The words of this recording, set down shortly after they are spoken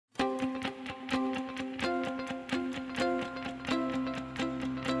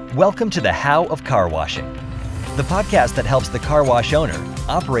Welcome to the How of Car Washing, the podcast that helps the car wash owner,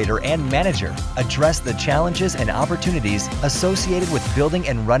 operator, and manager address the challenges and opportunities associated with building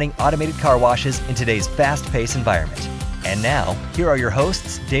and running automated car washes in today's fast-paced environment. And now, here are your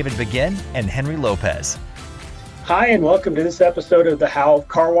hosts, David Begin and Henry Lopez. Hi, and welcome to this episode of the How of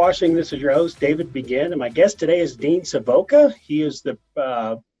Car Washing. This is your host, David Begin, and my guest today is Dean Savoca. He is the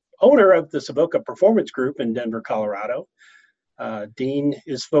owner of the Savoca Performance Group in Denver, Colorado. Dean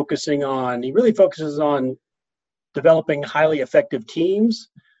is he really focuses on developing highly effective teams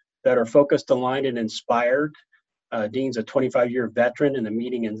that are focused, aligned, and inspired. Dean's a 25-year veteran in the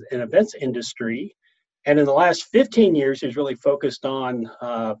meeting and events industry. And in the last 15 years, he's really focused on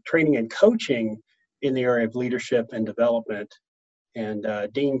training and coaching in the area of leadership and development. And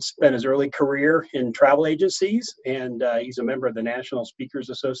Dean spent his early career in travel agencies, and he's a member of the National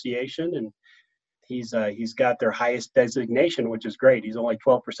Speakers Association, and he's got their highest designation, which is great. He's only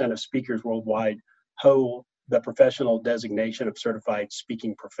 12% of speakers worldwide hold the professional designation of certified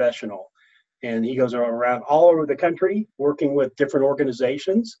speaking professional. And he goes around all over the country working with different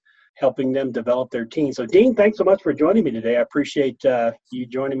organizations, helping them develop their team. So Dean, thanks so much for joining me today. I appreciate you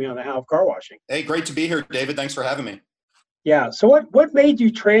joining me on the How of Car Washing. Hey, great to be here, David. Thanks for having me. Yeah. So what made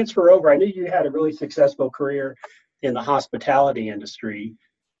you transfer over? I knew you had a really successful career in the hospitality industry,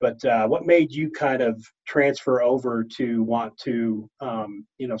 but what made you kind of transfer over to want to,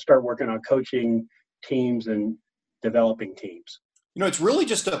 start working on coaching teams and developing teams? You know, it's really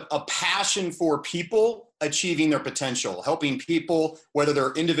just a passion for people achieving their potential, helping people, whether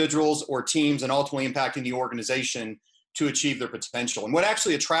they're individuals or teams, and ultimately impacting the organization to achieve their potential. And what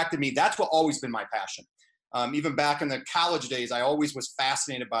actually attracted me, that's what always been my passion. Even back in the college days, I always was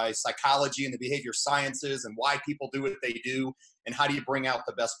fascinated by psychology and the behavior sciences and why people do what they do and how do you bring out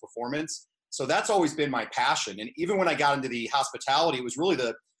the best performance. So that's always been my passion. And even when I got into the hospitality,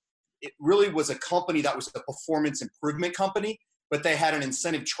 it really was a company that was a performance improvement company, but they had an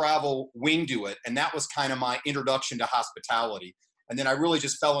incentive travel wing to it. And that was kind of my introduction to hospitality. And then I really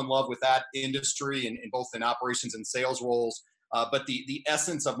just fell in love with that industry in both in operations and sales roles. But the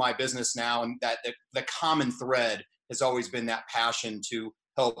essence of my business now, and that the common thread has always been that passion to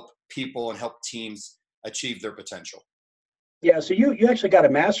help people and help teams achieve their potential. Yeah, so you actually got a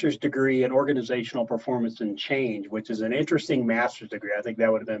master's degree in organizational performance and change, which is an interesting master's degree. I think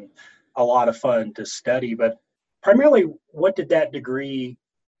that would have been a lot of fun to study. But primarily, what did that degree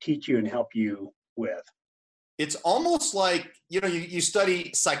teach you and help you with? It's almost like, you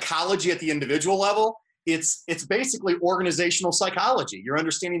study psychology at the individual level. It's basically organizational psychology. You're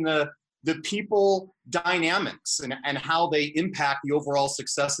understanding the people dynamics and how they impact the overall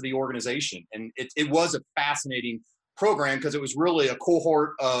success of the organization. And it was a fascinating program because it was really a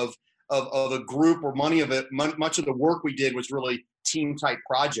cohort of a group, or much of the work we did was really team type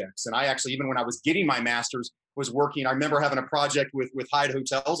projects. And I actually, even when I was getting my master's, was working. I remember having a project with Hyatt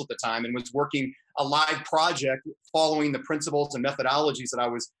Hotels at the time, and was working a live project following the principles and methodologies that I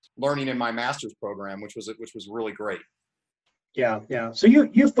was learning in my master's program, which was really great. Yeah. So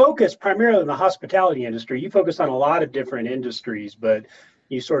you focus primarily on the hospitality industry. You focus on a lot of different industries, but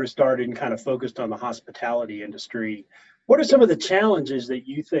you sort of started and kind of focused on the hospitality industry. What are some of the challenges that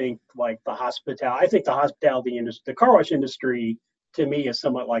you think, like I think the hospitality industry, the car wash industry, to me, is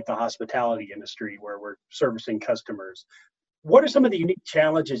somewhat like the hospitality industry where we're servicing customers. What are some of the unique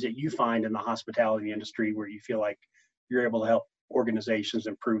challenges that you find in the hospitality industry where you feel like you're able to help organizations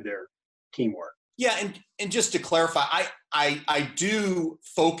improve their teamwork? Yeah, and just to clarify, I do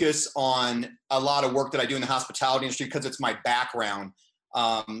focus on a lot of work that I do in the hospitality industry because it's my background.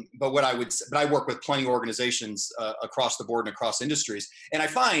 But I work with plenty of organizations across the board and across industries. And I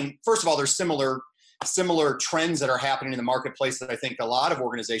find, first of all, there's similar trends that are happening in the marketplace that I think a lot of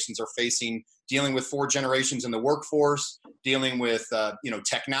organizations are facing, dealing with 4 generations in the workforce, dealing with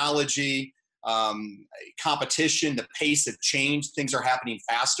technology, competition, the pace of change. Things are happening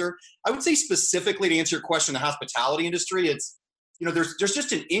faster. I would say specifically to answer your question, the hospitality industry, it's there's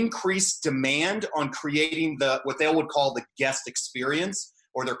just an increased demand on creating what they would call the guest experience,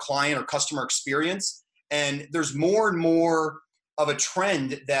 or their client or customer experience. And there's more and more of a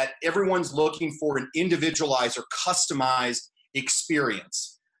trend that everyone's looking for an individualized or customized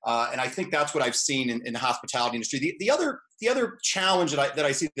experience. And I think that's what I've seen in the hospitality industry. The other challenge that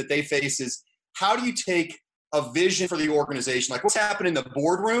I see that they face is, how do you take a vision for the organization, like what's happening in the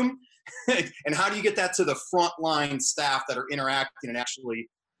boardroom, and how do you get that to the frontline staff that are interacting and actually,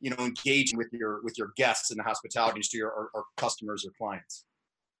 engaging with your guests in the hospitality industry, or customers or clients?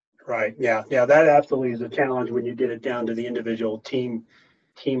 Right. Yeah. That absolutely is a challenge when you get it down to the individual team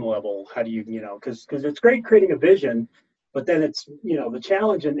level. How do you, because it's great creating a vision, But then it's, the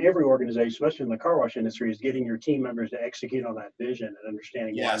challenge in every organization, especially in the car wash industry, is getting your team members to execute on that vision and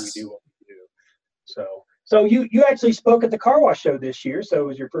understanding why we do what we do. So you actually spoke at the car wash show this year. So it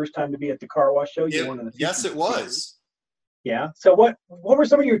was your first time to be at the car wash show. Yes, it was. Yeah. So what were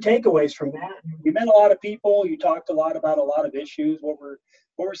some of your takeaways from that? You met a lot of people. You talked a lot about a lot of issues. What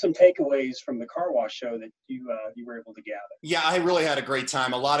were some takeaways from the car wash show that you were able to gather? Yeah, I really had a great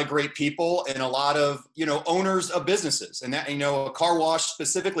time. A lot of great people and a lot of, owners of businesses, and that, a car wash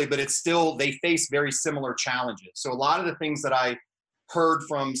specifically, but it's still, they face very similar challenges. So a lot of the things that I heard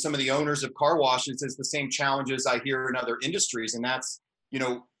from some of the owners of car washes is the same challenges I hear in other industries. And that's,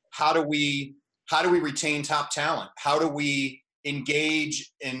 how do we retain top talent? How do we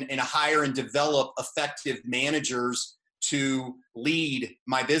engage and hire and develop effective managers to lead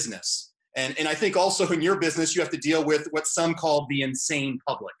my business? And I think also in your business, you have to deal with what some call the insane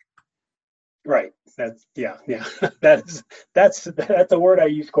public. Right. That's a word I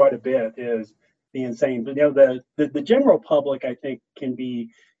use quite a bit, is the insane. But the general public, I think, can be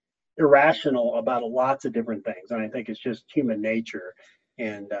irrational about lots of different things, and I think it's just human nature.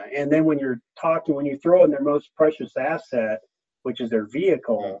 And then when you throw in their most precious asset, which is their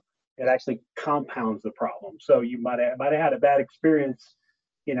vehicle, it actually compounds the problem. So you might have had a bad experience,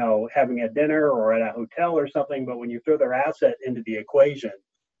 having a dinner or at a hotel or something, but when you throw their asset into the equation,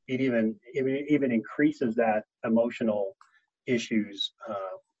 it even increases that emotional issues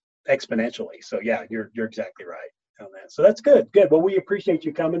exponentially. So yeah, you're exactly right on that. So that's good. Well, we appreciate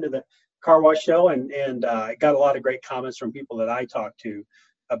you coming to the car wash show, and I got a lot of great comments from people that I talked to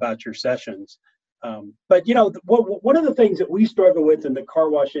about your sessions. But one of the things that we struggle with in the car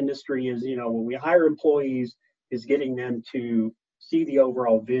wash industry is, when we hire employees, is getting them to see the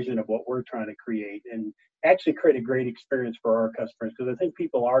overall vision of what we're trying to create and actually create a great experience for our customers. Because I think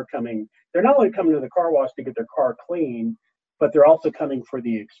people they're not only coming to the car wash to get their car clean, but they're also coming for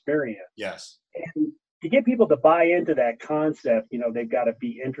the experience. Yes. And to get people to buy into that concept, they've got to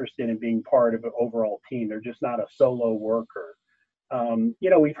be interested in being part of an overall team. They're just not a solo worker.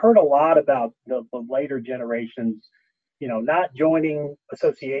 We've heard a lot about the later generations, not joining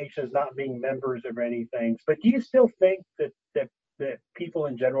associations, not being members of anything. But do you still think that people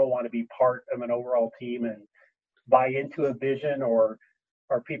in general want to be part of an overall team and buy into a vision, or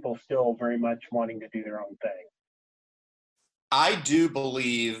are people still very much wanting to do their own thing? I do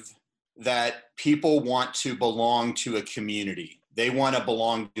believe that people want to belong to a community. They want to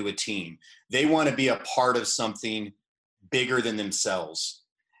belong to a team. They want to be a part of something bigger than themselves.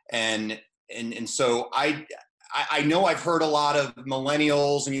 And so I know I've heard a lot of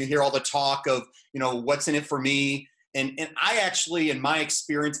millennials, and you hear all the talk of, what's in it for me. And I actually, in my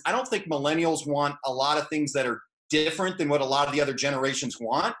experience, I don't think millennials want a lot of things that are different than what a lot of the other generations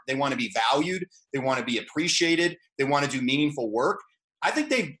want. They want to be valued. They want to be appreciated. They want to do meaningful work. I think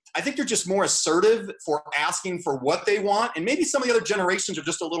they're just more assertive for asking for what they want. And maybe some of the other generations are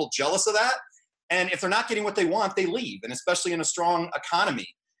just a little jealous of that. And if they're not getting what they want, they leave. And especially in a strong economy.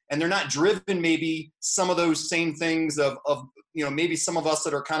 And they're not driven maybe some of those same things of maybe some of us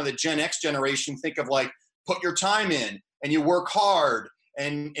that are kind of the Gen X generation think of, like, put your time in and you work hard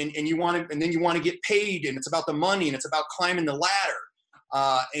and you want to, and then you want to get paid, and it's about the money and it's about climbing the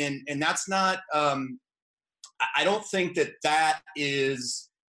ladder. And that's not, I don't think that is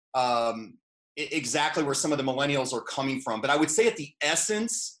exactly where some of the millennials are coming from. But I would say at the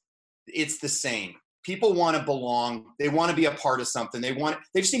essence, it's the same. People want to belong. They want to be a part of something. They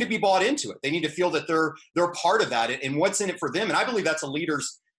just need to be bought into it. They need to feel that they're part of that and what's in it for them. And I believe that's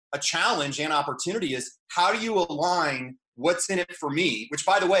a challenge and opportunity, is how do you align what's in it for me, which,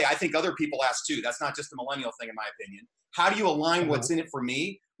 by the way, I think other people ask too. That's not just a millennial thing, in my opinion. How do you align what's in it for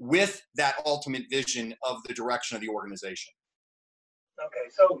me with that ultimate vision of the direction of the organization? Okay,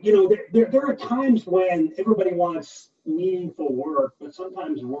 so there are times when everybody wants meaningful work, but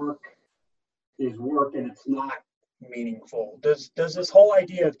sometimes work is work and it's not meaningful. Does this whole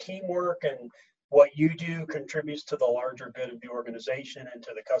idea of teamwork and what you do contributes to the larger good of the organization and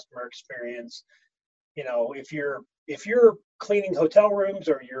to the customer experience? If you're cleaning hotel rooms,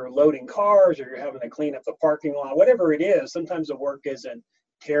 or you're loading cars, or you're having to clean up the parking lot, whatever it is, sometimes the work isn't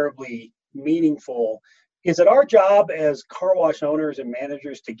terribly meaningful. Is it our job as car wash owners and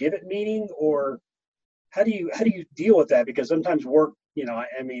managers to give it meaning, or how do you deal with that? Because sometimes work,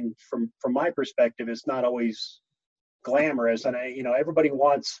 from my perspective, it's not always glamorous, and everybody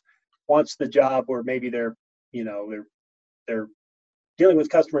wants the job where maybe they're dealing with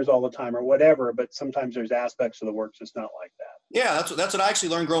customers all the time or whatever, but sometimes there's aspects of the work that's not like that. Yeah, that's what I actually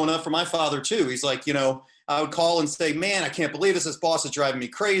learned growing up from my father too. He's like, I would call and say, man, I can't believe this boss is driving me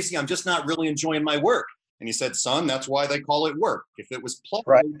crazy. I'm just not really enjoying my work. And he said, son, that's why they call it work. If it was play,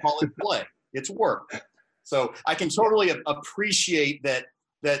 Right. they'd call it play. It's work. So I can totally appreciate that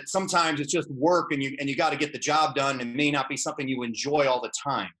sometimes it's just work and you got to get the job done, and it may not be something you enjoy all the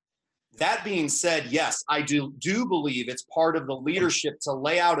time. That being said, yes, I do believe it's part of the leadership to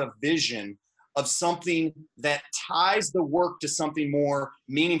lay out a vision of something that ties the work to something more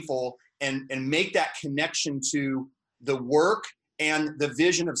meaningful and make that connection to the work and the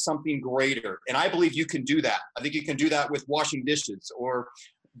vision of something greater. And I believe you can do that. I think you can do that with washing dishes or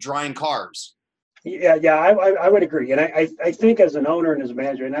drying cars. Yeah, I would agree. And I think as an owner and as a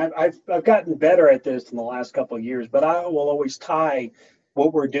manager, and I've gotten better at this in the last couple of years, but I will always tie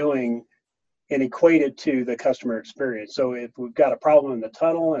what we're doing and equate it to the customer experience. So if we've got a problem in the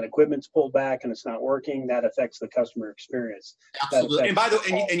tunnel and equipment's pulled back and it's not working, that affects the customer experience. Absolutely. And by the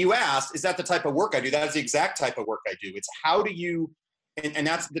way, and you asked, is that the type of work I do? That is the exact type of work I do. It's how do you, and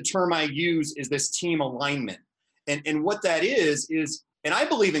that's the term I use, is this team alignment. And what that is, and I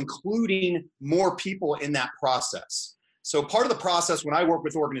believe including more people in that process. So part of the process when I work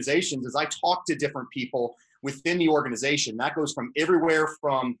with organizations is I talk to different people within the organization. That goes from everywhere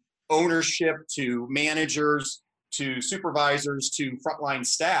from ownership to managers to supervisors to frontline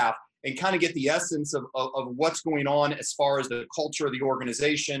staff, and kind of get the essence of what's going on as far as the culture of the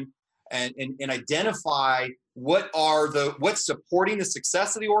organization, and identify what's supporting the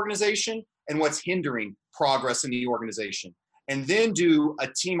success of the organization and what's hindering progress in the organization. And then do a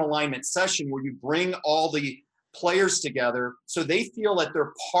team alignment session where you bring all the players together so they feel that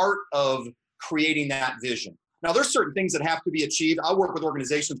they're part of creating that vision. Now, there's certain things that have to be achieved. I work with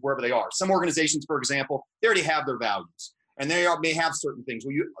organizations wherever they are. Some organizations, for example, they already have their values, and may have certain things.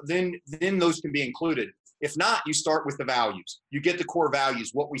 Well, then those can be included. If not, you start with the values. You get the core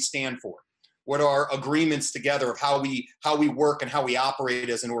values, what we stand for, what are agreements together of how we work and how we operate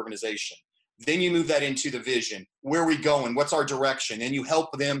as an organization. Then you move that into the vision. Where are we going? What's our direction? And you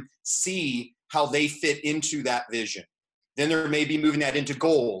help them see how they fit into that vision. Then there may be moving that into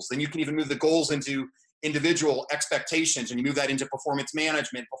goals. Then you can even move the goals into individual expectations, and you move that into performance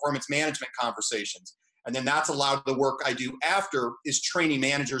management conversations. And then that's a lot of the work I do after is training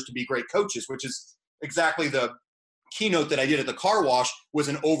managers to be great coaches, which is exactly the keynote that I did at the car wash, was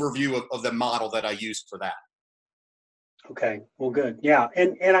an overview of the model that I used for that. Okay, well, good. Yeah,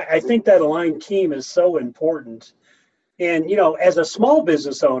 and I think that aligned team is so important. And, as a small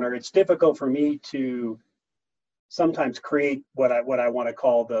business owner, it's difficult for me to sometimes create what I want to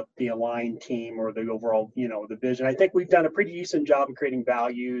call the aligned team or the overall, the vision. I think we've done a pretty decent job in creating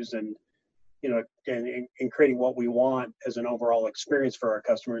values and, and creating what we want as an overall experience for our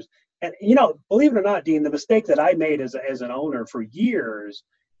customers. And, believe it or not, Dean, the mistake that I made as an owner for years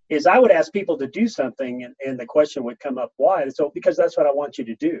is I would ask people to do something and the question would come up, why? So, because that's what I want you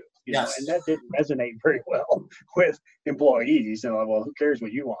to do, Yes. And that didn't resonate very well with employees. Well, who cares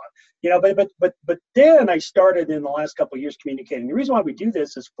what you want? But then I started in the last couple of years communicating. The reason why we do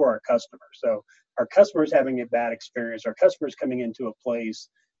this is for our customers. So our customers having a bad experience, our customers coming into a place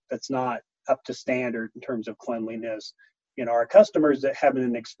that's not up to standard in terms of cleanliness, our customers that having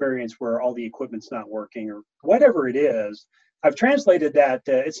an experience where all the equipment's not working or whatever it is. I've translated that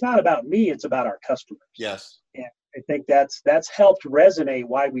it's not about me, it's about our customers. Yes. And I think that's helped resonate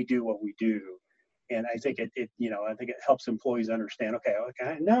why we do what we do. And I think it I think it helps employees understand, okay,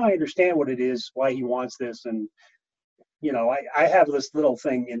 now I understand what it is, why he wants this. And, I have this little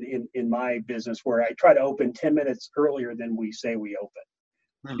thing in my business where I try to open 10 minutes earlier than we say we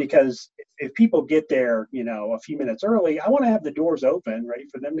open. Because if people get there, a few minutes early, I want to have the doors open, ready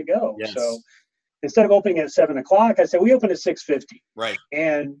for them to go. Yes. So instead of opening at 7:00, I said we open at 6:50. Right.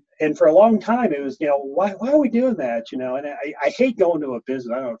 And for a long time it was, why are we doing that? And I hate going to a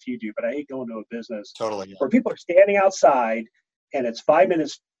business. I don't know if you do, but I hate going to a business Totally. where people are standing outside and it's 5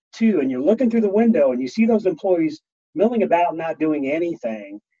 minutes to, and you're looking through the window and you see those employees milling about, not doing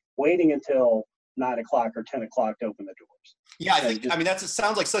anything, waiting until 9:00 or 10:00 to open the doors. Yeah, that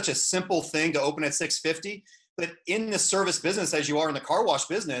sounds like such a simple thing to open at 6:50, but in the service business, as you are in the car wash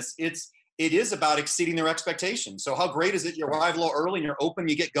business, it is about exceeding their expectations. So how great is it? You arrive a little early and you're open,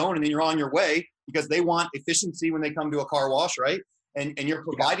 you get going, and then you're on your way, because they want efficiency when they come to a car wash, right? And you're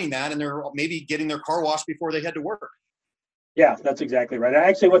providing that, and they're maybe getting their car wash before they head to work. Yeah, that's exactly right. I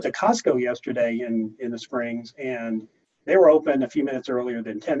actually went to Costco yesterday in the Springs, and they were open a few minutes earlier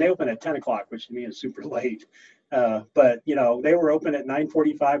than 10. They open at 10:00, which to me is super late. But they were open at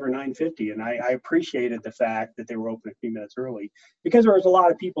 9:45 or 9:50, and I appreciated the fact that they were open a few minutes early because there was a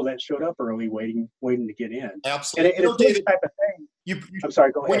lot of people that showed up early waiting to get in. Absolutely. And it's this David, type of thing. I'm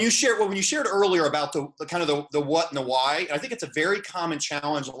sorry, go ahead. When you shared earlier about the kind of the what and the why, I think it's a very common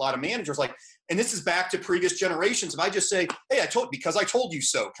challenge. A lot of managers and this is back to previous generations. If I just say, hey, I told you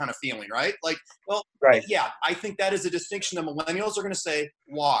so kind of feeling, right? Right. Yeah, I think that is a distinction that millennials are going to say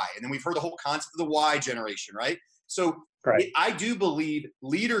why. And then we've heard the whole concept of the why generation, right? So right. I do believe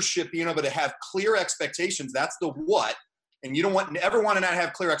leadership being able to have clear expectations, that's the what. And you don't ever want to not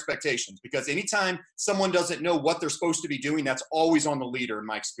have clear expectations, because anytime someone doesn't know what they're supposed to be doing, that's always on the leader in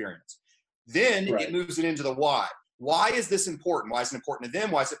my experience. Then it moves it into the why. Why is this important? Why is it important to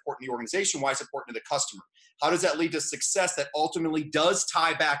them? Why is it important to the organization? Why is it important to the customer? How does that lead to success that ultimately does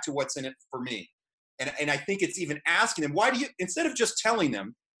tie back to what's in it for me? And I think it's even asking them, instead of just telling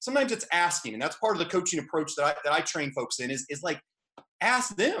them, sometimes it's asking. And that's part of the coaching approach that I train folks in is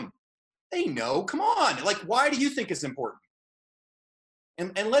ask them. They know, come on. Why do you think it's important?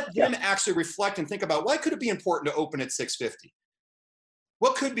 And let them actually reflect and think about, why could it be important to open at 6:50?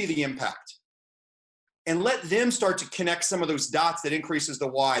 What could be the impact? And let them start to connect some of those dots that increases the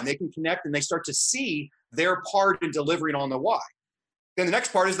why. And they can connect and they start to see their part in delivering on the why. Then the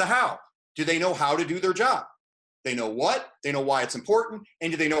next part is the how. Do they know how to do their job? They know what, they know why it's important,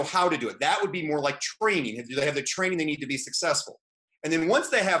 and do they know how to do it? That would be more like training. Do they have the training they need to be successful? And then once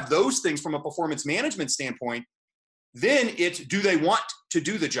they have those things from a performance management standpoint, then it's, do they want to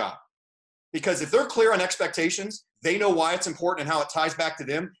do the job? Because if they're clear on expectations, they know why it's important and how it ties back to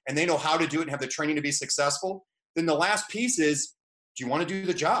them, and they know how to do it and have the training to be successful, then the last piece is, do you want to do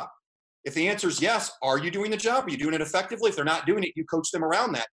the job? If the answer is yes, are you doing the job? Are you doing it effectively? If they're not doing it, you coach them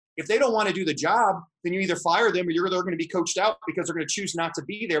around that. If they don't want to do the job, then you either fire them or they're going to be coached out because they're going to choose not to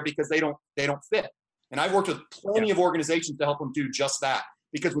be there because they don't fit. And I've worked with plenty of organizations to help them do just that.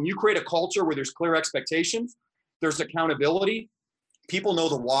 Because when you create a culture where there's clear expectations, there's accountability, people know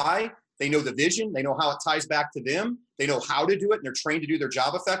the why, they know the vision, they know how it ties back to them, they know how to do it, and they're trained to do their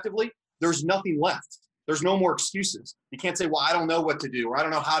job effectively, there's nothing left. There's no more excuses. You can't say, well, I don't know what to do, or I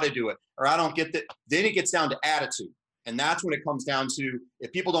don't know how to do it, or I don't get that. Then it gets down to attitude. And that's when it comes down to,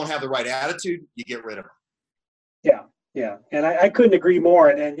 if people don't have the right attitude, you get rid of them. Yeah. And I couldn't agree more.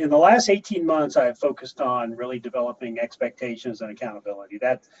 And in the last 18 months, I've focused on really developing expectations and accountability.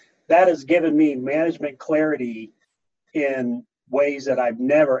 That has given me management clarity in ways that I've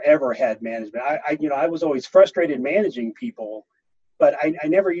never, ever had management. I was always frustrated managing people, but I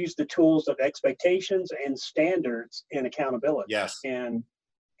never used the tools of expectations and standards and accountability. Yes. And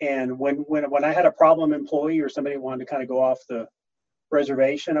when I had a problem employee or somebody wanted to kind of go off the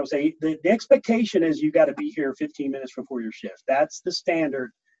reservation, I would say the expectation is you got to be here 15 minutes before your shift. That's the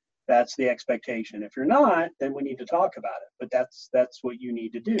standard. That's the expectation. If you're not, then we need to talk about it. But that's what you need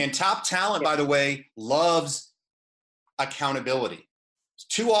to do. And top talent, by the way, loves accountability.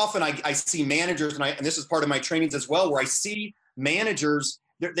 Too often I see managers, and this is part of my trainings as well, where I see managers,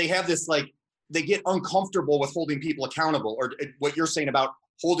 they have this, they get uncomfortable with holding people accountable, or what you're saying about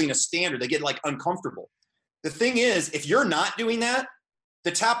holding a standard, they get uncomfortable. The thing is, if you're not doing that, the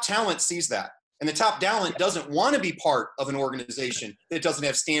top talent sees that. And the top talent doesn't want to be part of an organization that doesn't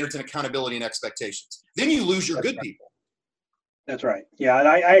have standards and accountability and expectations. Then you lose your good people. That's right. Yeah, and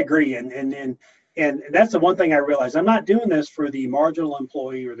I agree. And that's the one thing I realized. I'm not doing this for the marginal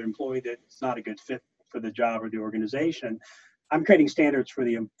employee or the employee that's not a good fit for the job or the organization. I'm creating standards for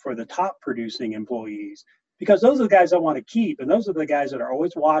the top producing employees, because those are the guys I want to keep. And those are the guys that are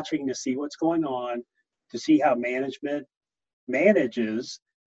always watching to see what's going on, to see how management manages.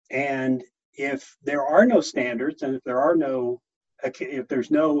 And if there are no standards, and if there's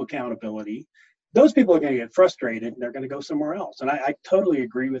no accountability, those people are going to get frustrated and they're going to go somewhere else. And I totally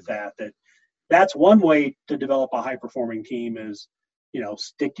agree with that's one way to develop a high performing team is,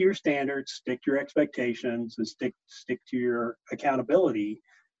 stick to your standards, stick to your expectations, and stick to your accountability.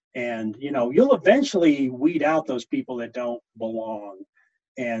 And, you'll eventually weed out those people that don't belong.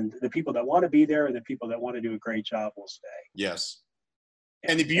 And the people that want to be there and the people that want to do a great job will stay. Yes.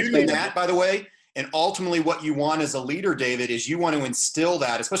 And the beauty in that, by the way, and ultimately what you want as a leader, David, is you want to instill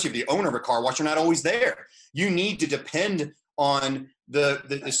that, especially if the owner of a car wash, you're not always there. You need to depend on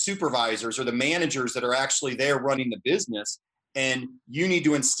the supervisors or the managers that are actually there running the business. And you need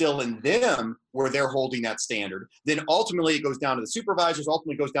to instill in them where they're holding that standard. Then ultimately it goes down to the supervisors,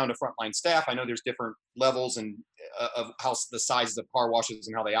 ultimately goes down to frontline staff. I know there's different levels and of how the sizes of car washes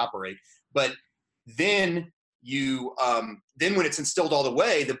and how they operate. But then then when it's instilled all the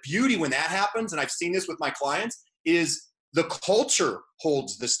way, the beauty when that happens, and I've seen this with my clients, is the culture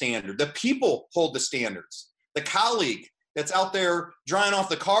holds the standard. The people hold the standards. The colleague that's out there drying off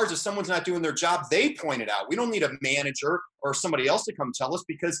the cars, if someone's not doing their job, they point it out. We don't need a manager or somebody else to come tell us,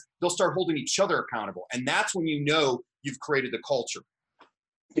 because they'll start holding each other accountable. And that's when you know you've created the culture.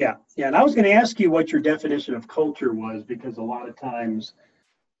 Yeah. Yeah. And I was going to ask you what your definition of culture was, because a lot of times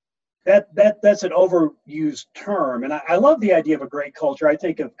that's an overused term. And I love the idea of a great culture. I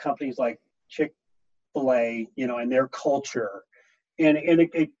think of companies like Chick-fil-A, and their culture. And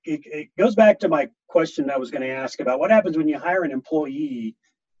it goes back to my question I was going to ask about what happens when you hire an employee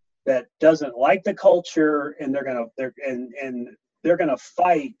that doesn't like the culture, and they're going to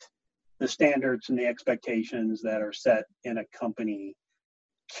fight the standards and the expectations that are set in a company.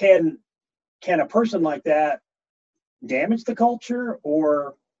 Can a person like that damage the culture?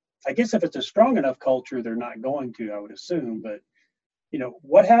 Or I guess if it's a strong enough culture, they're not going to, I would assume. But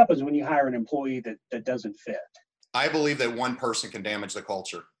what happens when you hire an employee that doesn't fit? I believe that one person can damage the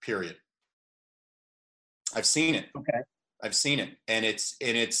culture, period. I've seen it. Okay. I've seen it. And it's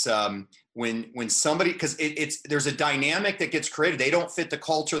when somebody, because there's a dynamic that gets created. They don't fit the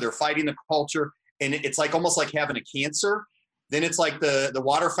culture. They're fighting the culture. And it's like almost like having a cancer. Then it's like the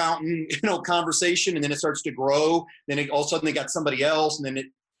water fountain, conversation, and then it starts to grow. Then all of a sudden they got somebody else, and then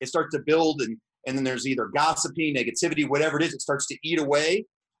it starts to build, and then there's either gossiping, negativity, whatever it is. It starts to eat away,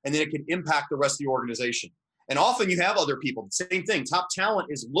 and then it can impact the rest of the organization. And often you have other people, same thing. Top talent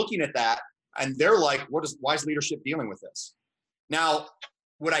is looking at that, and they're like, why is leadership dealing with this? Now,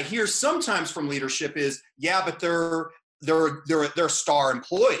 what I hear sometimes from leadership is, yeah, but they're a star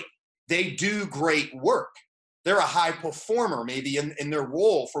employee. They do great work. They're a high performer, maybe in their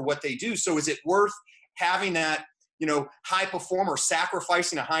role for what they do. So is it worth having that, high performer,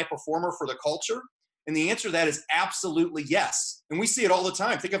 sacrificing a high performer for the culture? And the answer to that is absolutely yes. And we see it all the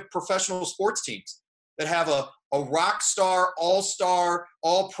time. Think of professional sports teams that have a rock star, all-star,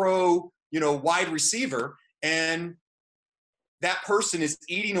 all-pro, wide receiver, and that person is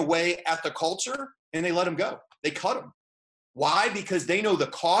eating away at the culture, and they let him go. They cut him. Why? Because they know the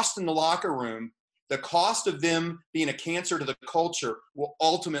cost in the locker room, the cost of them being a cancer to the culture will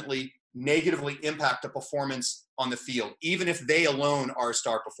ultimately negatively impact the performance on the field, even if they alone are a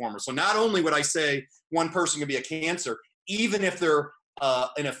star performer. So not only would I say one person can be a cancer, even if they're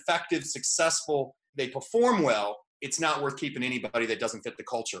an effective, successful, they perform well, it's not worth keeping anybody that doesn't fit the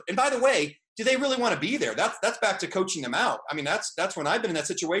culture. And by the way, do they really want to be there? That's back to coaching them out. I mean, that's when I've been in that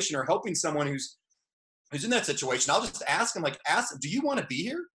situation or helping someone who's in that situation. I'll just ask them, do you want to be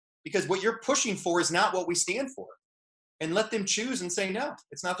here? Because what you're pushing for is not what we stand for. And let them choose and say, no,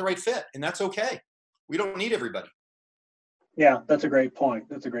 it's not the right fit. And that's okay. We don't need everybody. Yeah, that's a great point.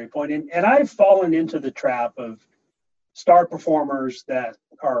 And I've fallen into the trap of star performers that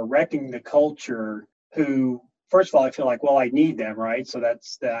are wrecking the culture who, first of all, I feel like, well, I need them, right? So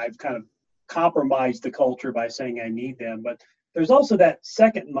I've kind of compromised the culture by saying I need them. But there's also that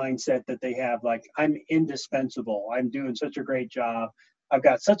second mindset that they have, like, I'm indispensable. I'm doing such a great job. I've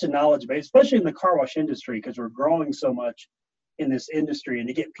got such a knowledge base, especially in the car wash industry, because we're growing so much in this industry. And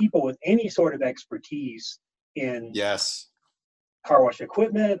to get people with any sort of expertise in car wash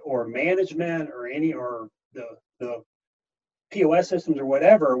equipment or management or the POS systems or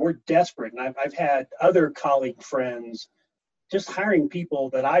whatever, we're desperate. And I've had other colleague friends just hiring people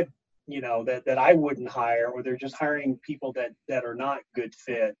that that I wouldn't hire, or they're just hiring people that are not good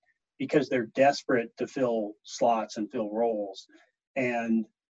fit because they're desperate to fill slots and fill roles. And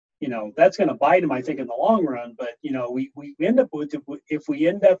that's going to bite them, I think, in the long run. But we end up with, if we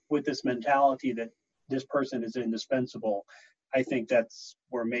end up with this mentality that this person is indispensable, I think that's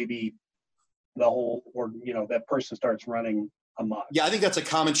where maybe that person starts running amok. Yeah, I think that's a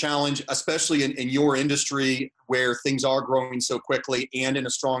common challenge, especially in your industry where things are growing so quickly and in a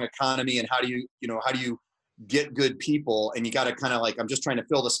strong economy. And how do you get good people? And you got to kind of I'm just trying to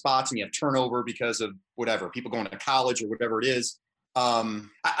fill the spots, and you have turnover because of whatever, people going to college or whatever it is.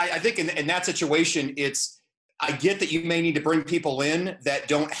 I think in that situation, I get that you may need to bring people in that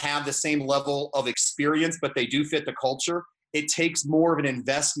don't have the same level of experience, but they do fit the culture. It takes more of an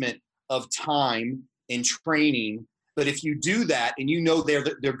investment of time and training. But if you do that and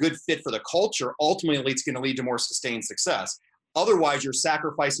they're good fit for the culture, ultimately it's going to lead to more sustained success. Otherwise, you're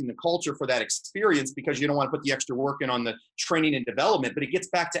sacrificing the culture for that experience because you don't want to put the extra work in on the training and development. But it gets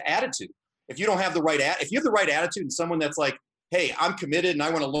back to attitude. If you have the right attitude and someone that's like, hey, I'm committed and I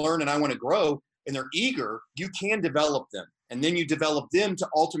want to learn and I want to grow, and they're eager, you can develop them. And then you develop them to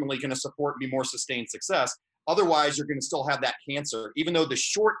ultimately going to support and be more sustained success. Otherwise, you're going to still have that cancer. Even though the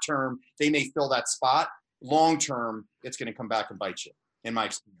short term, they may fill that spot, long term, it's going to come back and bite you, in my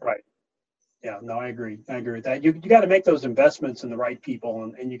experience. Right. Yeah, no, I agree with that. You got to make those investments in the right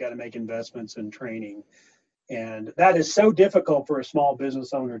people, and you got to make investments in training. And that is so difficult for a small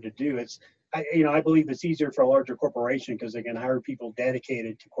business owner to do. I believe it's easier for a larger corporation because they can hire people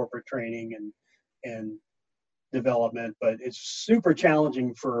dedicated to corporate training and development, but it's super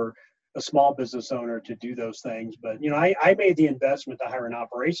challenging for a small business owner to do those things. But, I made the investment to hire an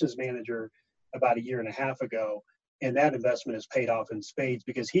operations manager about a year and a half ago, and that investment has paid off in spades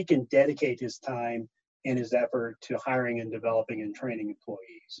because he can dedicate his time and his effort to hiring and developing and training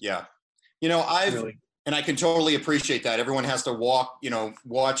employees. Yeah. And I can totally appreciate that. Everyone has to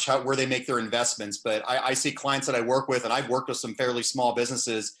watch where they make their investments. But I see clients that I work with, and I've worked with some fairly small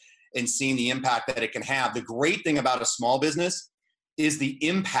businesses and seen the impact that it can have. The great thing about a small business is the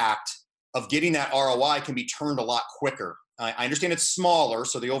impact of getting that ROI can be turned a lot quicker. I understand it's smaller,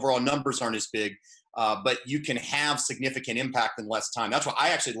 so the overall numbers aren't as big, but you can have significant impact in less time. That's why I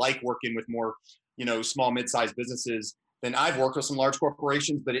actually like working with more, small, mid-sized businesses than I've worked with some large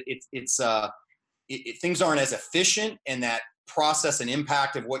corporations, but things aren't as efficient, and that process and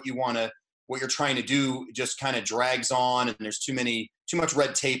impact of what you're trying to do just kind of drags on, and there's too much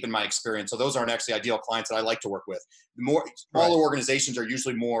red tape in my experience. So those aren't actually ideal clients that I like to work with. Smaller organizations are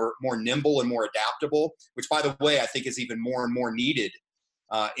usually more nimble and more adaptable, which, by the way, I think is even more and more needed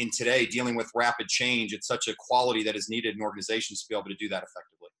in today, dealing with rapid change. It's such a quality that is needed in organizations to be able to do that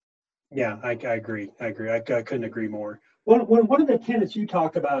effectively. Yeah, I agree. I couldn't agree more. One of the tenets you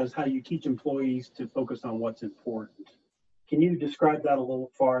talk about is how you teach employees to focus on what's important. Can you describe that a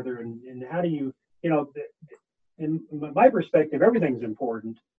little farther? And how do you, in my perspective, everything's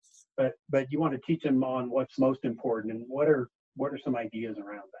important, but you want to teach them on what's most important. And what are some ideas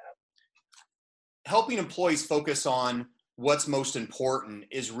around that? Helping employees focus on what's most important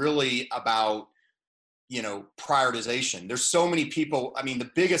is really about, prioritization. There's so many people. I mean,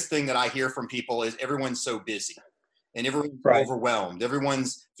 the biggest thing that I hear from people is everyone's so busy and everyone's overwhelmed.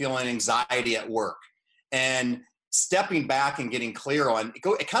 Everyone's feeling anxiety at work. And stepping back and getting clear on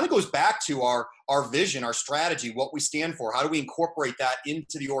it kind of goes back to our vision, our strategy, what we stand for. How do we incorporate that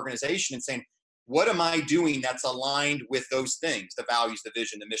into the organization and saying, what am I doing that's aligned with those things, the values, the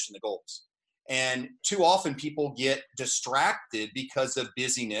vision, the mission, the goals? And too often people get distracted because of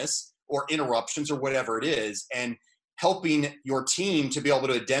busyness or interruptions or whatever it is, and helping your team to be able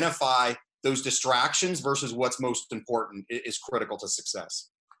to identify those distractions versus what's most important is critical to success.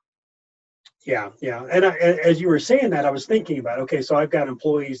 Yeah. And as you were saying that, I was thinking about, okay, so I've got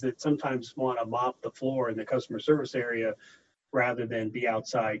employees that sometimes want to mop the floor in the customer service area rather than be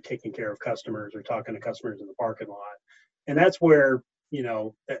outside taking care of customers or talking to customers in the parking lot. And that's where,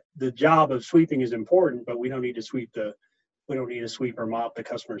 the job of sweeping is important, but we don't need to sweep or mop the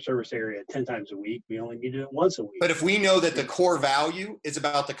customer service area 10 times a week. We only need to do it once a week. But if we know that the core value is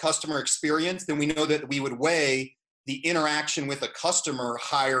about the customer experience, then we know that we would weigh the interaction with a customer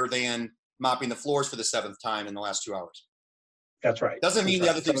higher than mopping the floors for the 7th time in the last 2 hours. That's right. Doesn't mean the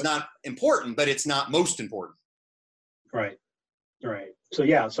other thing's not important, but it's not most important. Right. So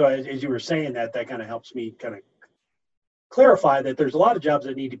yeah, so as you were saying that kind of helps me kind of clarify that there's a lot of jobs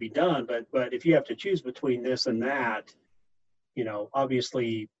that need to be done, but if you have to choose between this and that,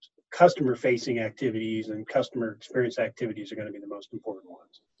 obviously customer facing activities and customer experience activities are going to be the most important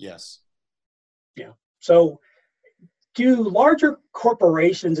ones. Yes. Yeah. So do larger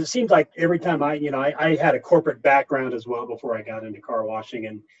corporations, it seems like every time I had a corporate background as well before I got into car washing,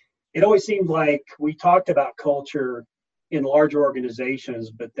 and it always seemed like we talked about culture in larger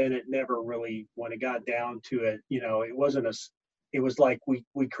organizations, but then it never really, when it got down to it, it was like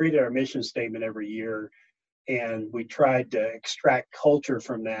we created our mission statement every year and we tried to extract culture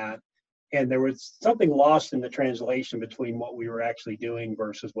from that. And there was something lost in the translation between what we were actually doing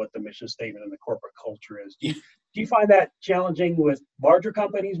versus what the mission statement and the corporate culture is. Do you find that challenging with larger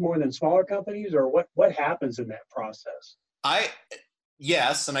companies more than smaller companies, or what happens in that process?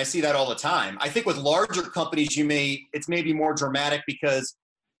 Yes, and I see that all the time. I think with larger companies, it's maybe more dramatic because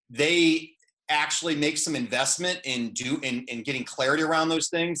they actually make some investment in getting clarity around those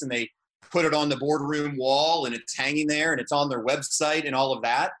things, and they put it on the boardroom wall and it's hanging there and it's on their website and all of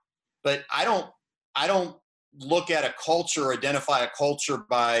that. But I don't look at a culture, identify a culture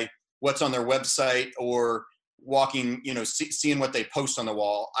by what's on their website or walking, seeing what they post on the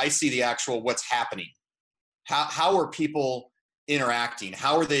wall. I see the actual what's happening. How are people interacting?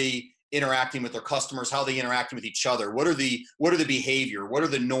 How are they interacting with their customers? How are they interacting with each other? What are the behavior? What are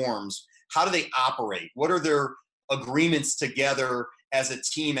the norms? How do they operate? What are their agreements together as a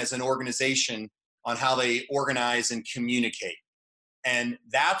team, as an organization, on how they organize and communicate? And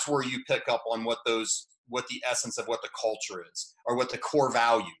that's where you pick up on what the essence of what the culture is, or what the core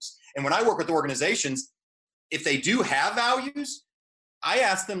values. And when I work with organizations, if they do have values, I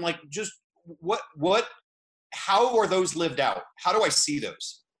ask them, like, just what how are those lived out? How do I see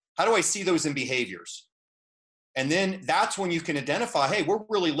those? How do I see those in behaviors? And then that's when you can identify, hey, we're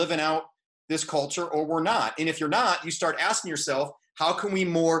really living out this culture or we're not. And if you're not, you start asking yourself, how can we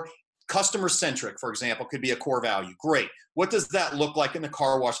more customer centric, for example, could be a core value. Great. What does that look like in the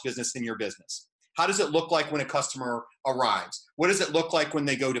car wash business in your business? How does it look like when a customer arrives? What does it look like when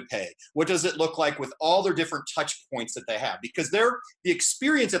they go to pay? What does it look like with all their different touch points that they have? Because the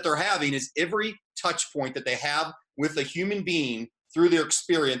experience that they're having is every touch point that they have with a human being through their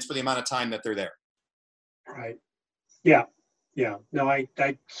experience for the amount of time that they're there. Right. Yeah. Yeah. No, I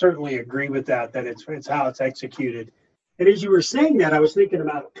certainly agree with that it's how it's executed. And as you were saying that, I was thinking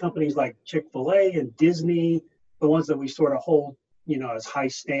about companies like Chick-fil-A and Disney, the ones that we sort of hold, as high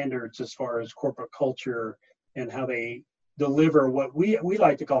standards as far as corporate culture and how they deliver what we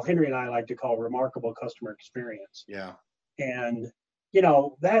like to call, Henry and I like to call, remarkable customer experience. Yeah. And,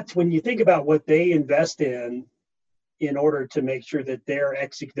 that's when you think about what they invest in order to make sure that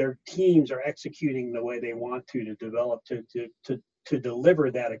their teams are executing the way they want to develop, to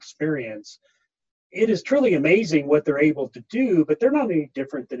deliver that experience. It is truly amazing what they're able to do, but they're not any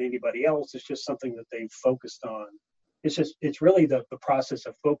different than anybody else. It's just something that they've focused on. It's really the process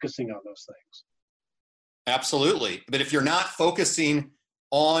of focusing on those things. Absolutely. But if you're not focusing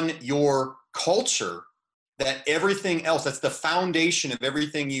on your culture, that everything else, that's the foundation of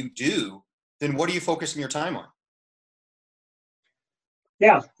everything you do, then what are you focusing your time on?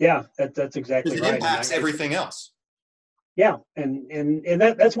 Yeah, that's exactly right. It impacts everything else. Yeah, and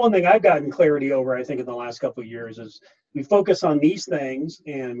that's one thing I've gotten clarity over, I think, in the last couple of years is we focus on these things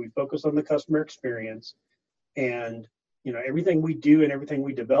and we focus on the customer experience, and everything we do and everything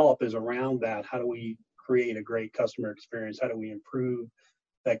we develop is around that. How do we create a great customer experience? How do we improve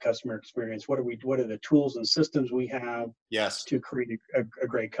that customer experience? What are the tools and systems we have to create a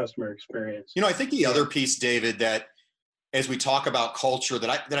great customer experience? I think the other piece, David, that as we talk about culture, that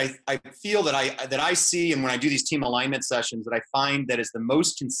I feel that I see, and when I do these team alignment sessions, that I find that is the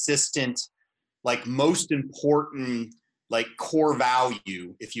most consistent, like most important, like core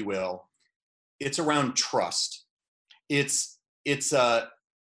value, if you will, it's around trust. It's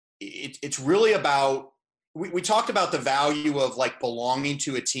really about, we talked about the value of like belonging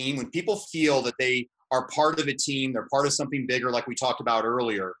to a team. When people feel that they are part of a team, they're part of something bigger, like we talked about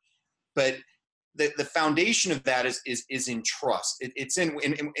earlier. But the foundation of that is in trust. It's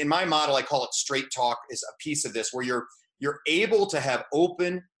in my model, I call it straight talk, is a piece of this where you're able to have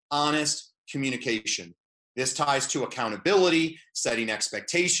open, honest communication. This ties to accountability, setting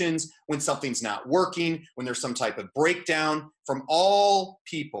expectations, when something's not working, when there's some type of breakdown. From all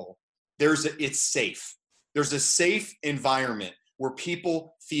people, it's safe. There's a safe environment where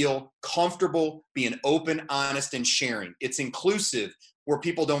people feel comfortable being open, honest, and sharing. It's inclusive, where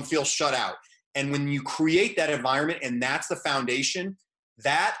people don't feel shut out. And when you create that environment, and that's the foundation,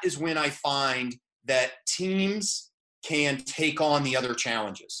 that is when I find that teams can take on the other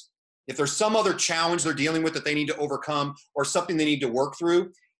challenges. If there's some other challenge they're dealing with that they need to overcome or something they need to work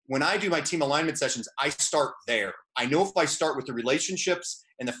through, when I do my team alignment sessions, I start there. I know if I start with the relationships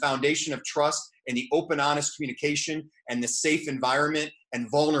and the foundation of trust and the open, honest communication and the safe environment and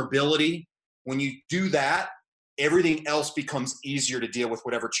vulnerability, when you do that, everything else becomes easier to deal with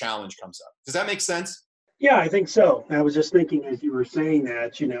whatever challenge comes up. Does that make sense? Yeah, I think so. I was just thinking as you were saying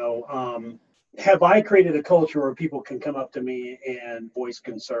that, have I created a culture where people can come up to me and voice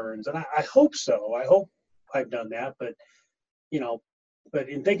concerns? And I hope so. I hope I've done that. But, but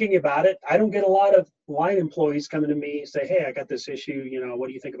in thinking about it, I don't get a lot of line employees coming to me and say, hey, I got this issue. What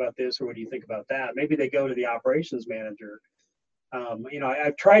do you think about this? Or what do you think about that? Maybe they go to the operations manager.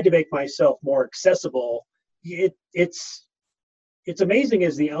 I've tried to make myself more accessible. It's amazing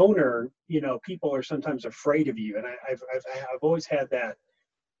as the owner, people are sometimes afraid of you. And I've always had that.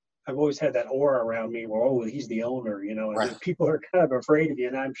 I've always had that aura around me where, oh, he's the owner, and right. People are kind of afraid of you.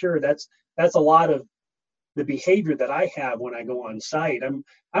 And I'm sure that's a lot of the behavior that I have when I go on site. I'm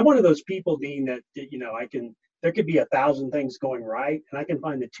one of those people, Dean, that, there could be 1,000 things going right, and I can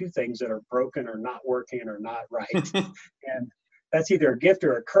find the 2 things that are broken or not working or not right. And that's either a gift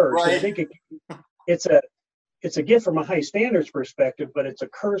or a curse. Right. I think it's a gift from a high standards perspective, but it's a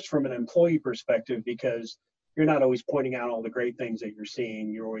curse from an employee perspective, because you're not always pointing out all the great things that you're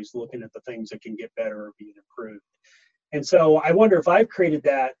seeing. You're always looking at the things that can get better or be improved. And so I wonder if I've created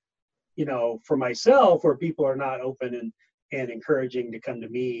that, for myself, where people are not open and encouraging to come to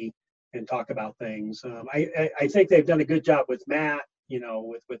me and talk about things. I think they've done a good job with Matt,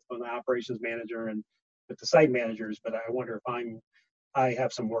 with the operations manager and with the site managers, but I wonder if I'm I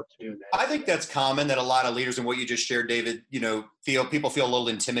have some work to do in that. I think that's common, that a lot of leaders, and what you just shared, David, people feel a little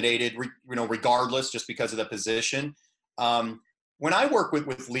intimidated, regardless, just because of the position. When I work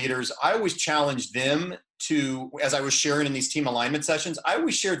with leaders, I always challenge them to, as I was sharing in these team alignment sessions, I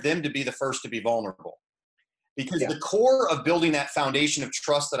always shared them to be the first to be vulnerable. Because the core of building that foundation of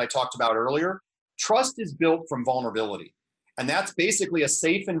trust that I talked about earlier, trust is built from vulnerability. And that's basically a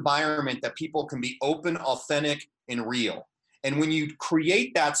safe environment that people can be open, authentic, and real. And when you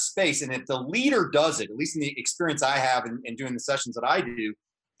create that space, and if the leader does it, at least in the experience I have in doing the sessions that I do,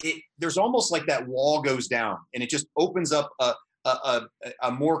 there's almost like that wall goes down, and it just opens up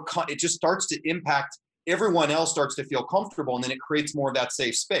it just starts to impact everyone else, starts to feel comfortable, and then it creates more of that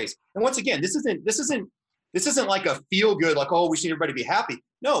safe space. And once again, this isn't like a feel good, like, oh, we should everybody be happy.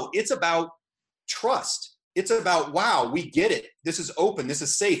 No, it's about trust. It's about, wow, we get it. This is open. This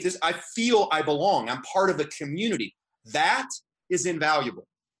is safe. I feel I belong. I'm part of a community. That is invaluable.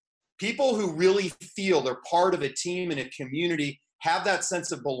 People who really feel they're part of a team and a community have that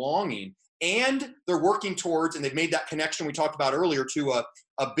sense of belonging, and they're working towards, and they've made that connection we talked about earlier to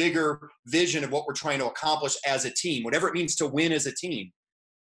a bigger vision of what we're trying to accomplish as a team, whatever it means to win as a team.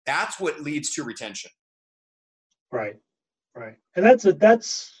 That's what leads to retention. Right. And that's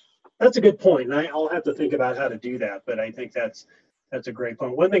a good point. And I'll have to think about how to do that, but I think that's a great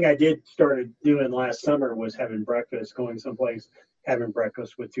point. One thing I started doing last summer was going someplace, having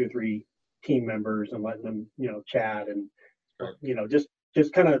breakfast with 2 or 3 team members and letting them, chat and,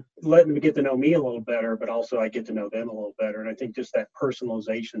 just kind of letting them get to know me a little better, but also I get to know them a little better. And I think just that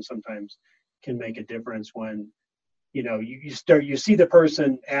personalization sometimes can make a difference when, you see the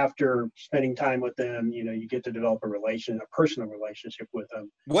person after spending time with them, you get to develop a personal relationship with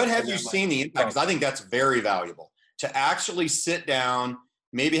them. What have you seen the impact? Because I think that's very valuable, to actually sit down,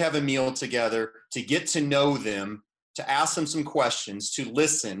 maybe have a meal together, to get to know them, to ask them some questions, to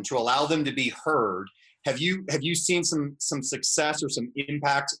listen, to allow them to be heard. Have you seen some success or some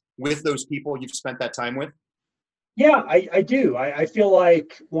impact with those people you've spent that time with? Yeah, I do. I feel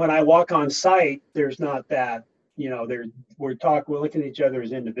like when I walk on site, there's not that, we're looking at each other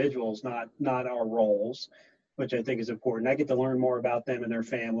as individuals, not our roles, which I think is important. I get to learn more about them and their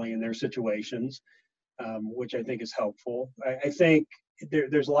family and their situations, which I think is helpful. I think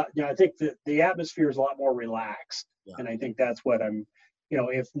there's a lot, I think the atmosphere is a lot more relaxed. Yeah. And I think that's what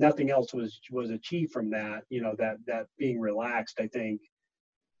if nothing else was achieved from that, that being relaxed, I think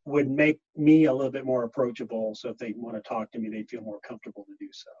would make me a little bit more approachable. So if they want to talk to me, they'd feel more comfortable to do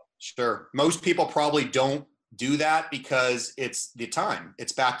so. Sure. Most people probably don't do that because it's the time.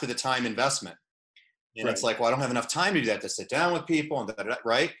 It's back to the time investment. And It's like, well, I don't have enough time to do that, to sit down with people and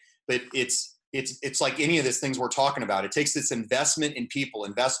right. But it's like any of these things we're talking about. It takes this investment in people,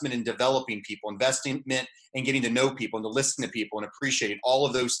 investment in developing people, investment in getting to know people and to listen to people and appreciate all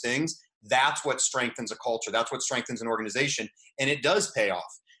of those things. That's what strengthens a culture. That's what strengthens an organization. And it does pay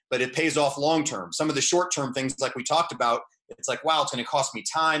off, but it pays off long-term. Some of the short-term things, like we talked about, it's like, wow, it's going to cost me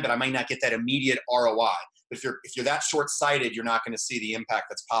time, but I might not get that immediate ROI. But if you're that short-sighted, you're not going to see the impact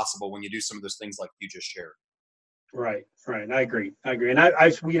that's possible when you do some of those things like you just shared. Right. I agree.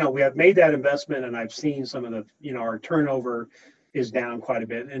 And we have made that investment, and I've seen some of the, our turnover is down quite a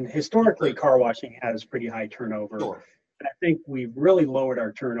bit. And historically, car washing has pretty high turnover. Sure. And I think we've really lowered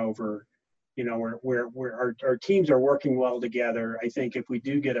our turnover. Where our teams are working well together. I think if we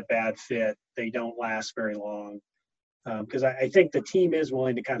do get a bad fit, they don't last very long. Because I think the team is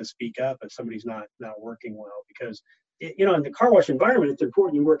willing to kind of speak up if somebody's not working well. Because, in the car wash environment, it's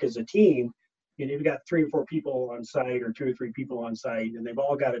important you work as a team. You've got 3 or 4 people on site, or 2 or 3 people on site, and they've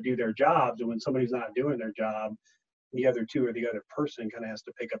all got to do their jobs. And when somebody's not doing their job, the other 2 or the other person kind of has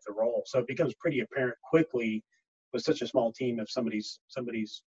to pick up the role. So it becomes pretty apparent quickly with such a small team if somebody's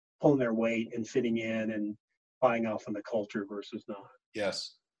pulling their weight and fitting in and buying off on the culture versus not.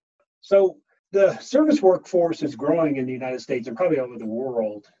 Yes. So the service workforce is growing in the United States and probably all over the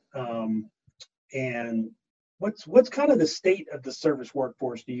world. And what's kind of the state of the service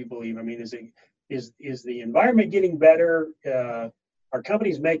workforce, do you believe? I mean, is the environment getting better? Are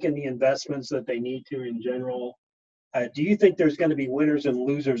companies making the investments that they need to in general? Do you think there's going to be winners and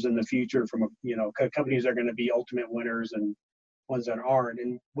losers in the future from, companies are going to be ultimate winners and ones that aren't?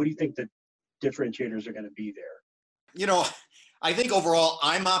 And what do you think the differentiators are going to be there? I think overall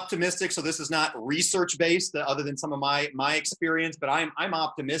I'm optimistic. So this is not research based other than some of my experience, but I'm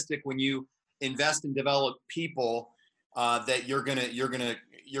optimistic when you invest and develop people that you're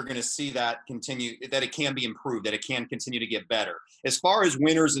gonna see that continue, that it can be improved, that it can continue to get better. As far as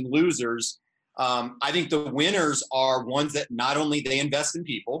winners and losers, I think the winners are ones that not only they invest in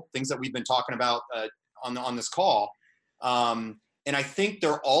people, things that we've been talking about on this call, And I think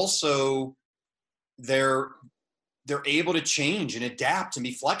they're able to change and adapt and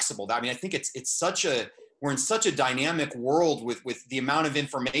be flexible. I mean, I think we're in such a dynamic world with the amount of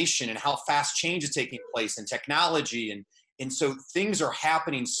information and how fast change is taking place and technology. And so things are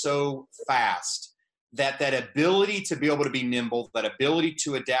happening so fast that ability to be able to be nimble, that ability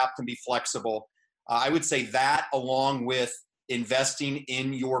to adapt and be flexible, I would say that, along with investing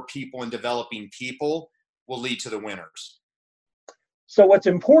in your people and developing people, will lead to the winners. So what's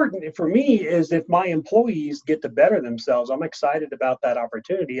important for me is if my employees get to better themselves, I'm excited about that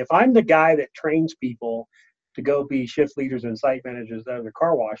opportunity. If I'm the guy that trains people to go be shift leaders and site managers at other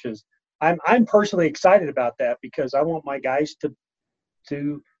car washes, I'm personally excited about that, because I want my guys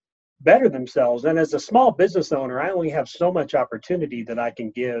to better themselves. And as a small business owner, I only have so much opportunity that I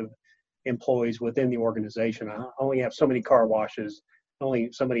can give employees within the organization. I only have so many car washes,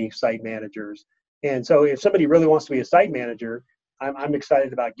 only so many site managers. And so if somebody really wants to be a site manager, I'm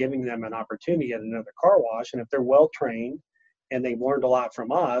excited about giving them an opportunity at another car wash. And if they're well trained and they've learned a lot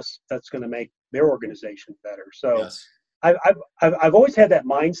from us, that's going to make their organization better. So Yes. I've always had that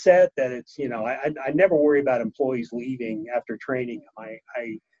mindset that it's, I never worry about employees leaving after training them.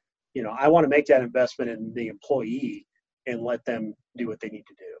 I want to make that investment in the employee and let them do what they need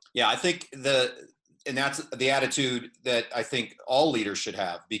to do. Yeah, I think and that's the attitude that I think all leaders should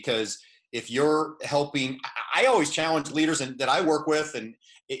have, because if you're helping, I always challenge leaders that I work with, and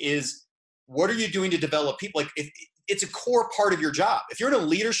is, what are you doing to develop people? Like, if it's a core part of your job. If you're in a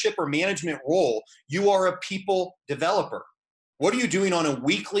leadership or management role, you are a people developer. What are you doing on a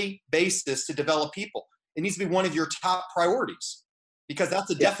weekly basis to develop people? It needs to be one of your top priorities, because that's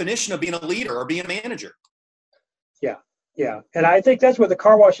the definition of being a leader or being a manager. Yeah. And I think that's where the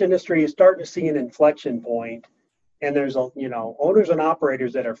car wash industry is starting to see an inflection point. And there's owners and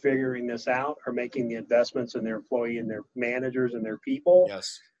operators that are figuring this out, are making the investments in their employee and their managers and their people.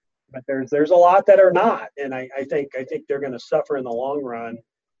 Yes. But there's a lot that are not. And I think they're going to suffer in the long run.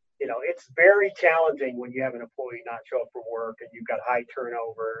 It's very challenging when you have an employee not show up for work and you've got high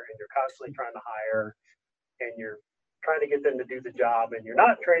turnover and you're constantly trying to hire and you're trying to get them to do the job and you're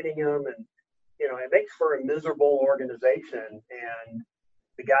not training them. And, it makes for a miserable organization. And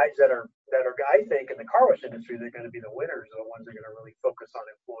the guys that are, I think, in the car wash industry, they're going to be the winners, are the ones that are going to really focus on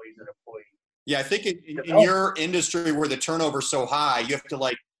employees and employees. Yeah, I think in your industry where the turnover is so high, you have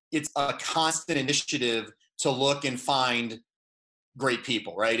to it's a constant initiative to look and find great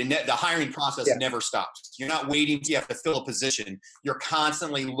people, right? And the hiring process never stops. You're not waiting till you have to fill a position. You're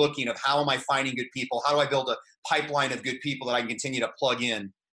constantly looking of, how am I finding good people? How do I build a pipeline of good people that I can continue to plug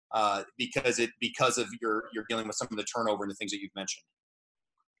in? Because of you're dealing with some of the turnover and the things that you've mentioned.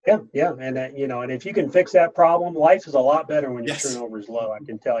 Yeah, and and if you can fix that problem, life is a lot better when your turnover is low. I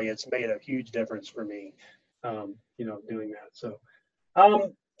can tell you, it's made a huge difference for me, doing that.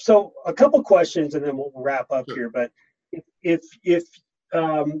 So a couple questions, and then we'll wrap up here. But if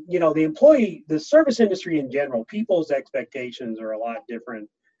the service industry in general, people's expectations are a lot different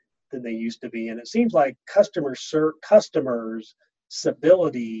than they used to be, and it seems like customers'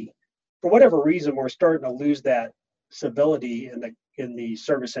 civility, for whatever reason, we're starting to lose that civility in the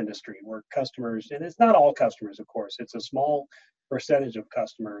service industry, where customers, and it's not all customers, of course, it's a small percentage of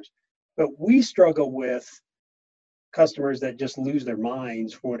customers, but we struggle with customers that just lose their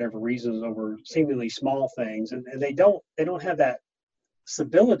minds for whatever reasons over seemingly small things, and they don't have that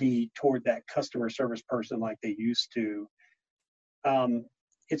civility toward that customer service person like they used to.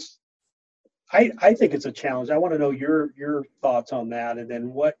 I think it's a challenge. I want to know your thoughts on that, and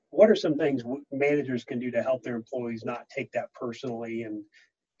then what are some things managers can do to help their employees not take that personally and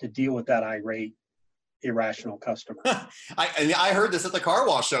to deal with that irate, irrational customer. I heard this at the car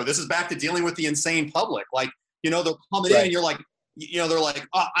wash show. This is back to dealing with the insane public. They're coming in and you're like, they're like,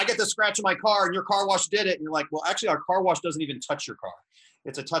 oh, I get the scratch in my car and your car wash did it. And you're like, well, actually our car wash doesn't even touch your car.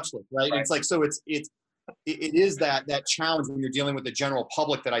 It's a touchless, right? It's like, so it is that challenge when you're dealing with the general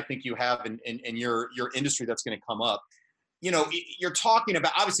public that I think you have in your industry that's going to come up. You're talking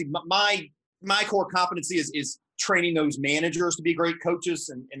about, obviously my core competency is training those managers to be great coaches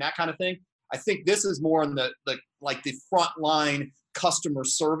and that kind of thing. I think this is more on the frontline customer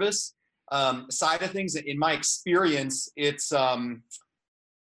service side of things. In my experience, it's so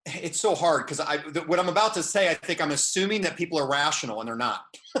hard because what I'm about to say, I think I'm assuming that people are rational and they're not.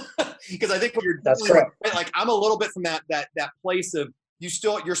 Because I think what you're doing, right? I'm a little bit from that place of you're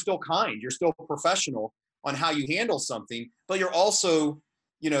still kind, you're still professional on how you handle something, but you're also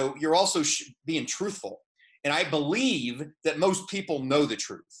being truthful. And I believe that most people know the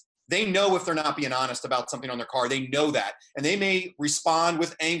truth. They know if they're not being honest about something on their car. They know that. And they may respond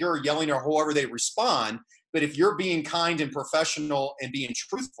with anger or yelling or however they respond, But if you're being kind and professional and being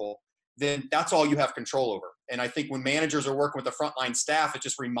truthful, then that's all you have control over. And I think when managers are working with the frontline staff, it's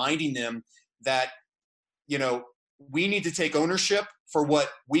just reminding them that, we need to take ownership for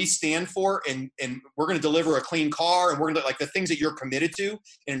what we stand for, and we're going to deliver a clean car, and we're going to, like, the things that you're committed to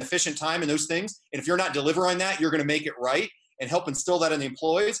in an efficient time and those things. And if you're not delivering that, you're going to make it right and help instill that in the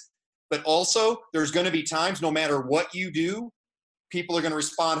employees. But also, there's going to be times, no matter what you do, people are going to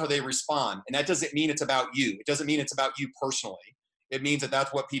respond how they respond. And that doesn't mean it's about you. It doesn't mean it's about you personally. It means that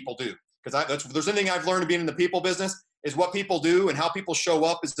that's what people do. Because if there's anything I've learned being in the people business, is what people do and how people show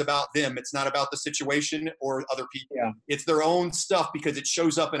up is about them. It's not about the situation or other people. Yeah. It's their own stuff, because it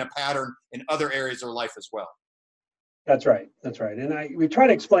shows up in a pattern in other areas of their life as well. That's right. And we try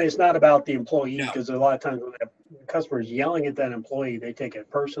to explain it's not about the employee, because a lot of times when the customer is yelling at that employee, they take it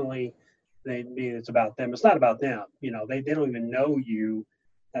personally. It's about them. It's not about them. They don't even know you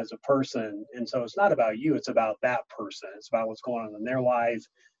as a person. And so it's not about you. It's about that person. It's about what's going on in their life,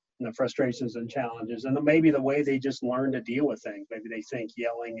 and the frustrations and challenges, and maybe the way they just learn to deal with things. Maybe they think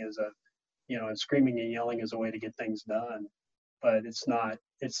yelling is and screaming and yelling is a way to get things done, but it's not.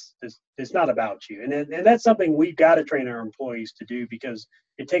 It's not about you, and that's something we've got to train our employees to do, because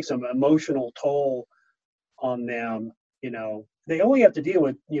it takes an emotional toll on them. They only have to deal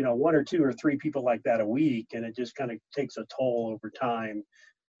with 1 or 2 or 3 people like that a week, and it just kind of takes a toll over time.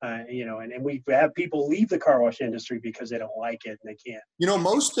 And we have people leave the car wash industry because they don't like it and they can't.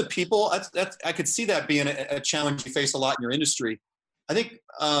 Most of the people, I could see that being a challenge you face a lot in your industry. I think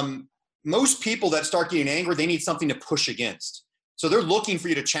most people that start getting angry, they need something to push against. So they're looking for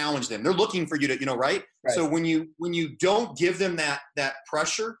you to challenge them. They're looking for you to, right? So when you don't give them that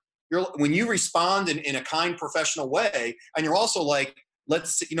pressure, when you respond in a kind, professional way, and you're also like,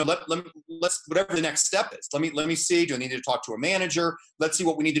 let's whatever the next step is. Let me see. Do I need to talk to a manager? Let's see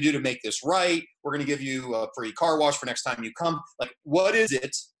what we need to do to make this right. We're going to give you a free car wash for next time you come. Like, what is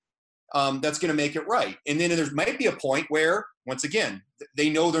it that's going to make it right? And then there might be a point where, once again, they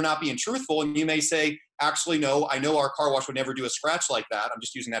know they're not being truthful, and you may say, actually, no, I know our car wash would never do a scratch like that. I'm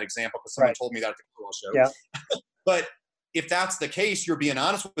just using that example because someone told me that at the car wash show. Yeah. But if that's the case, you're being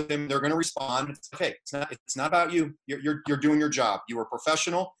honest with them, they're going to respond. It's okay. It's not about you. You're doing your job. You were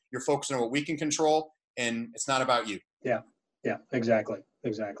professional. You're focusing on what we can control, and it's not about you. Yeah, exactly.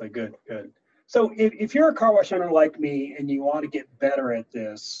 Good. So if you're a car wash owner like me and you want to get better at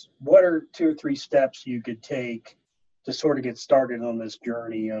this, what are 2 or 3 steps you could take to sort of get started on this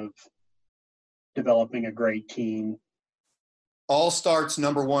journey of developing a great team? All starts,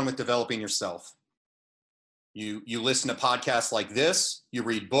 number 1, with developing yourself. You listen to podcasts like this, you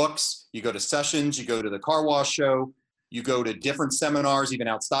read books, you go to sessions, you go to the car wash show, you go to different seminars, even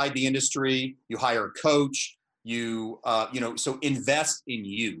outside the industry, you hire a coach, so invest in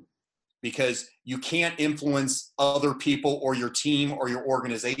you, because you can't influence other people or your team or your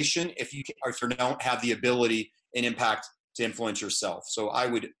organization if you don't have the ability and impact to influence yourself. So I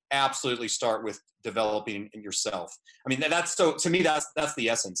would absolutely start with developing in yourself. I mean, to me, that's the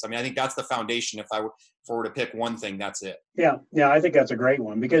essence. I mean, I think that's the foundation. If I were to pick one thing, that's it. Yeah, I think that's a great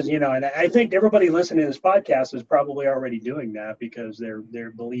one, because, and I think everybody listening to this podcast is probably already doing that, because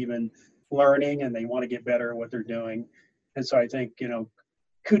they're believing learning and they want to get better at what they're doing. And so I think,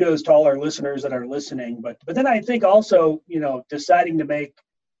 kudos to all our listeners that are listening, but then I think also, deciding to make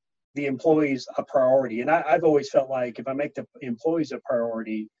the employees a priority. And I've always felt like if I make the employees a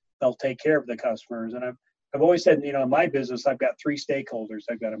priority, they'll take care of the customers. And I've always said, in my business, I've got 3 stakeholders.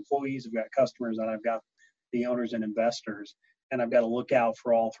 I've got employees, I've got customers, and I've got the owners and investors. And I've got to look out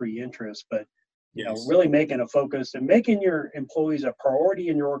for all 3 interests. But, really making a focus and making your employees a priority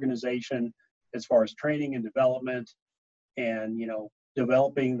in your organization as far as training and development, and,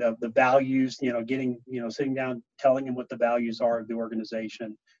 developing the values, getting, sitting down, telling them what the values are of the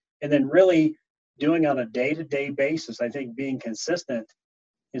organization. And then really doing on a day-to-day basis. I think being consistent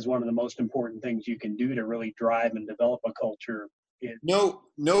is one of the most important things you can do to really drive and develop a culture.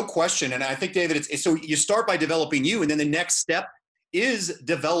 No question. And I think, David, so you start by developing you, and then the next step is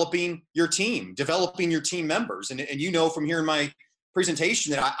developing your team, developing your team members. And from hearing my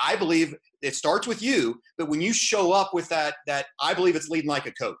presentation that I believe it starts with you, but when you show up with that I believe it's leading like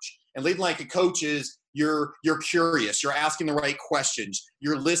a coach. And leading like a coach is you're curious, you're asking the right questions,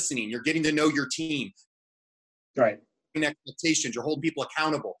 you're listening, you're getting to know your team. Right. Expectations, you're holding people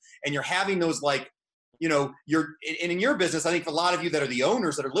accountable, and you're having those in your business. I think for a lot of you that are the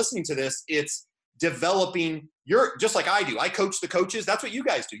owners that are listening to this, it's developing just like I do. I coach the coaches. That's what you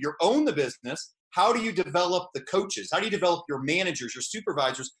guys do. You own the business. How do you develop the coaches? How do you develop your managers, your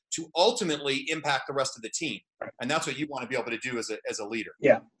supervisors to ultimately impact the rest of the team? And that's what you want to be able to do as a leader.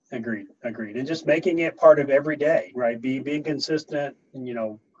 Yeah, Agreed. And just making it part of every day, right? Being consistent,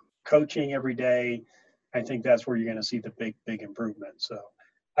 and, coaching every day. I think that's where you're going to see the big improvement. So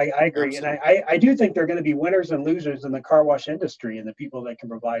I agree. Absolutely. And I do think there are going to be winners and losers in the car wash industry, and the people that can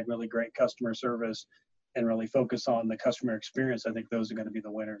provide really great customer service and really focus on the customer experience. I think those are going to be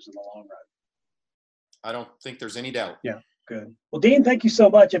the winners in the long run. I don't think there's any doubt. Yeah, good. Well, Dean, thank you so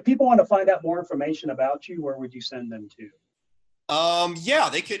much. If people want to find out more information about you, where would you send them to? Yeah,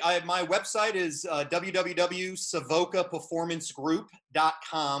 they could. My website is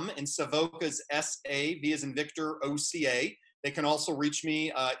www.savocaperformancegroup.com, and Savoca's S-A-V as in Victor, O-C-A. They can also reach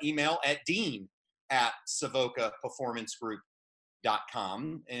me email at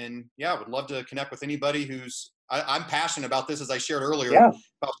dean@savocaperformancegroup.com. And yeah, I would love to connect with anybody who's, I'm passionate about this, as I shared earlier, about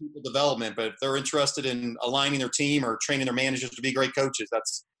people development, but if they're interested in aligning their team or training their managers to be great coaches,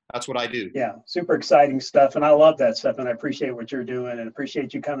 that's what I do. Yeah, super exciting stuff. And I love that stuff. And I appreciate what you're doing, and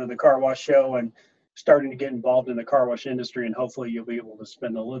appreciate you coming to the car wash show and starting to get involved in the car wash industry. And hopefully you'll be able to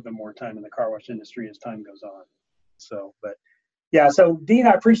spend a little bit more time in the car wash industry as time goes on. So Dean,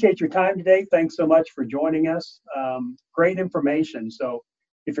 I appreciate your time today. Thanks so much for joining us. Great information. So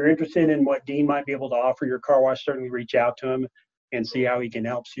if you're interested in what Dean might be able to offer your car wash, certainly reach out to him and see how he can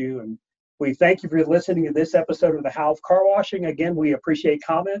help you. And we thank you for listening to this episode of the How of Car Washing. Again, we appreciate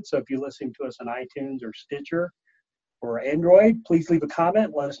comments. So if you're listening to us on iTunes or Stitcher or Android, please leave a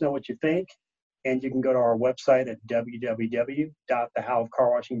comment. Let us know what you think. And you can go to our website at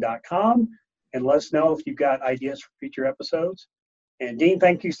www.thehowofcarwashing.com and let us know if you've got ideas for future episodes. And Dean,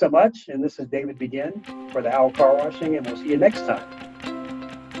 thank you so much. And this is David Begin for the How of Car Washing, and we'll see you next time.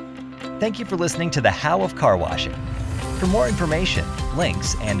 Thank you for listening to the How of Car Washing. For more information,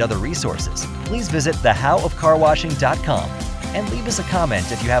 links, and other resources, please visit thehowofcarwashing.com and leave us a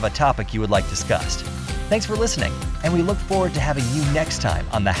comment if you have a topic you would like discussed. Thanks for listening, and we look forward to having you next time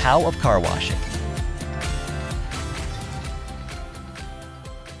on the How of Car Washing.